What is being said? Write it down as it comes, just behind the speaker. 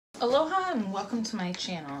Aloha and welcome to my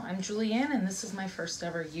channel. I'm Julianne and this is my first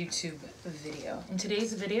ever YouTube video. In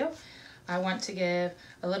today's video, I want to give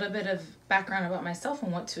a little bit of background about myself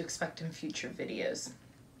and what to expect in future videos.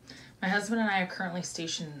 My husband and I are currently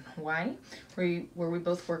stationed in Hawaii, where we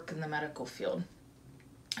both work in the medical field.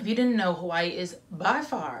 If you didn't know, Hawaii is by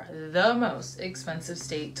far the most expensive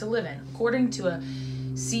state to live in. According to a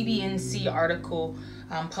CBNC article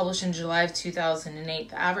published in July of 2008,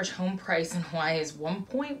 the average home price in Hawaii is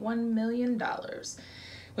 $1.1 million,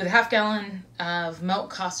 with a half gallon of milk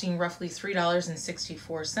costing roughly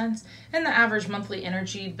 $3.64, and the average monthly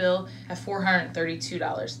energy bill at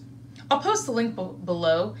 $432. I'll post the link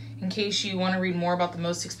below in case you want to read more about the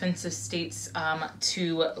most expensive states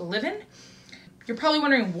to live in. You're probably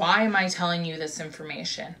wondering, why am I telling you this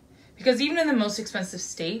information? Because even in the most expensive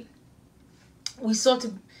state,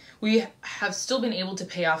 we have still been able to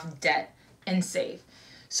pay off debt and save.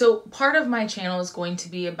 So part of my channel is going to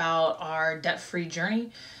be about our debt-free journey.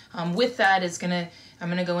 With that I'm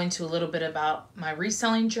gonna go into a little bit about my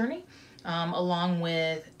reselling journey, along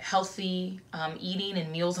with healthy eating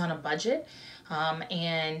and meals on a budget,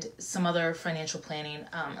 and some other financial planning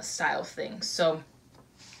style things. So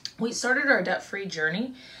we started our debt-free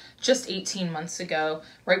journey just 18 months ago,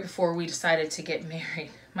 right before we decided to get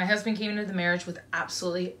married. My husband came into the marriage with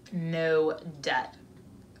absolutely no debt.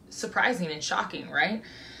 Surprising and shocking, right?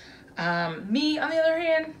 Me, on the other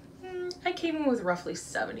hand, I came in with roughly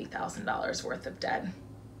 $70,000 worth of debt.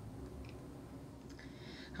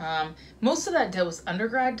 Most of that debt was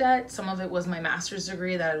undergrad debt. Some of it was my master's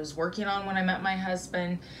degree that I was working on when I met my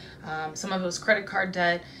husband. Some of it was credit card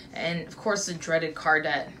debt, and of course the dreaded car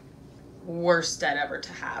debt. Worst debt ever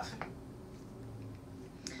to have.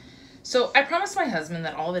 So I promised my husband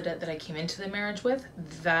that all the debt that I came into the marriage with,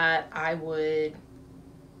 that I would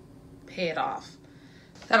pay it off.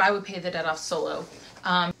 That I would pay the debt off solo.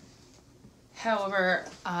 However,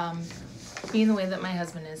 being the way that my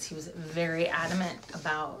husband is, he was very adamant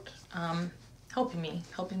about helping me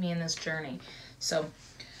in this journey. So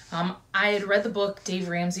I had read the book Dave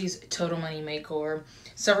Ramsey's Total Money Makeover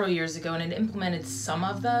several years ago, and it implemented some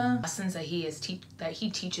of the lessons that he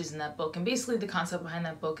teaches in that book. And basically the concept behind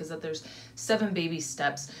that book is that there's 7 baby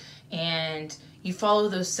steps, and you follow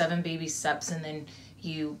those 7 baby steps, and then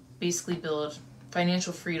you basically build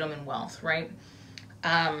financial freedom and wealth, right?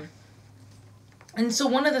 And so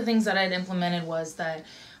one of the things that I had implemented was that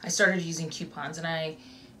I started using coupons, and I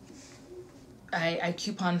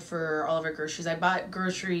couponed for all of our groceries. I bought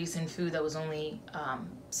groceries and food that was only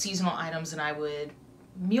seasonal items, and I would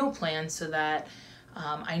meal plan so that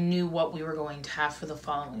I knew what we were going to have for the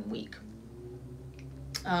following week.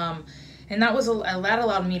 And that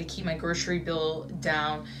allowed me to keep my grocery bill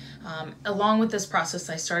down. Along with this process,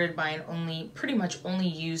 I started buying pretty much only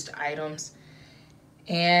used items,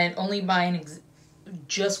 and only buying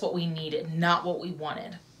just what we needed, not what we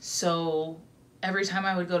wanted. So every time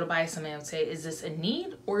I would go to buy something, I would say, is this a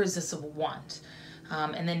need or is this a want?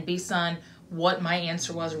 And then based on what my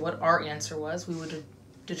answer was, or what our answer was, we would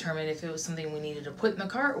determine if it was something we needed to put in the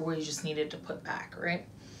cart or we just needed to put back, right?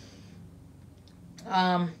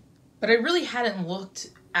 But I really hadn't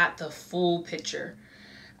looked at the full picture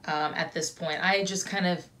at this point. I just kind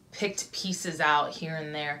of picked pieces out here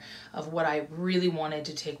and there of what I really wanted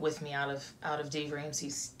to take with me out of Dave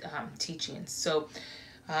Ramsey's teachings. So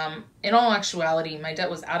in all actuality, my debt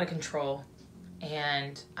was out of control,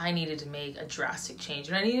 and I needed to make a drastic change.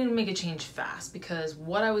 And I needed to make a change fast, because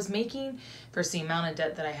what I was making versus the amount of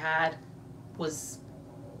debt that I had was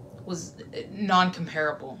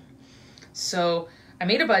non-comparable. So I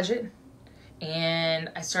made a budget, and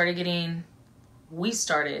we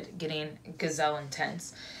started getting gazelle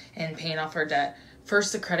intense and paying off our debt.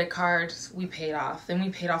 First, the credit cards we paid off. Then we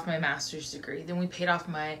paid off my master's degree. Then we paid off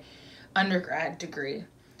my undergrad degree.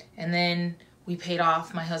 And then we paid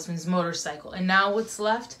off my husband's motorcycle. And now what's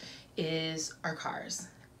left is our cars.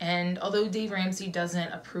 And although Dave Ramsey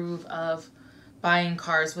doesn't approve of buying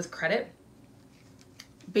cars with credit,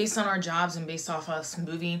 based on our jobs and based off us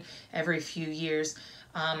moving every few years,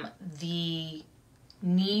 the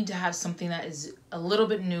need to have something that is a little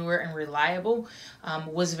bit newer and reliable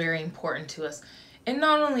was very important to us. And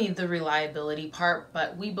not only the reliability part,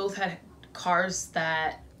 but we both had cars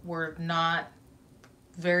that were not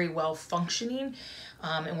very well functioning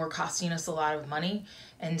and were costing us a lot of money.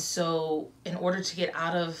 And so in order to get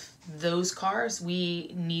out of those cars,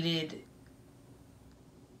 we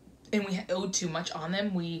owed too much on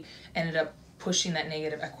them. We ended up pushing that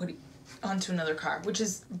negative equity onto another car, which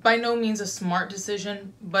is by no means a smart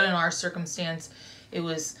decision, but in our circumstance, it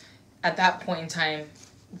was at that point in time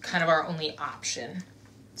kind of our only option.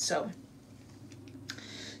 So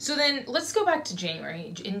So then let's go back to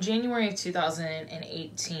January. In January of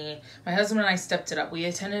 2018, my husband and I stepped it up. We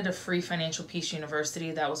attended a free Financial Peace University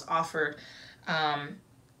that was offered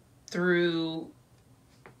through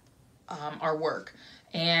our work,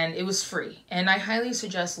 and it was free. And I highly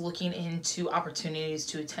suggest looking into opportunities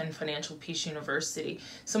to attend Financial Peace University.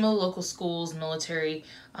 Some of the local schools, military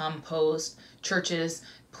posts, churches,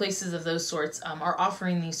 places of those sorts are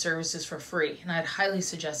offering these services for free, and I'd highly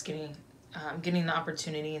suggest getting the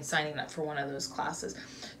opportunity and signing up for one of those classes.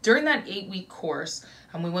 During that 8-week course,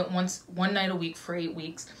 we went one night a week for 8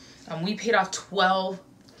 weeks. We paid off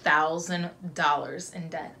 $12,000 in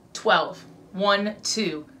debt.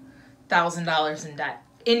 $12,000 in debt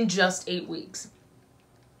in just 8 weeks.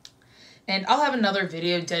 And I'll have another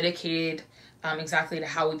video dedicated exactly to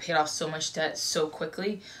how we paid off so much debt so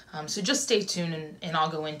quickly. So just stay tuned and I'll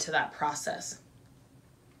go into that process.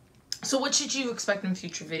 So what should you expect in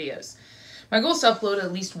future videos? My goal is to upload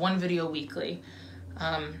at least one video weekly.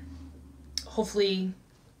 Hopefully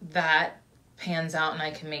that pans out and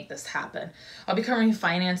I can make this happen. I'll be covering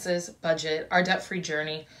finances, budget, our debt-free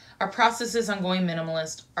journey, our processes on going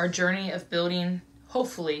minimalist, our journey of building,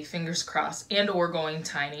 hopefully, fingers crossed, and or going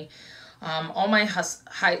tiny. All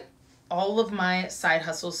of my side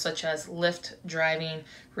hustles such as Lyft driving,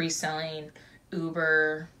 reselling,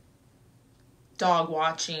 Uber, dog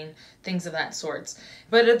watching, things of that sorts.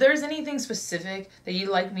 But if there's anything specific that you'd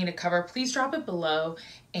like me to cover, please drop it below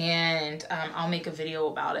and I'll make a video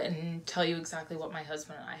about it and tell you exactly what my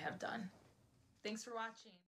husband and I have done. Thanks for watching.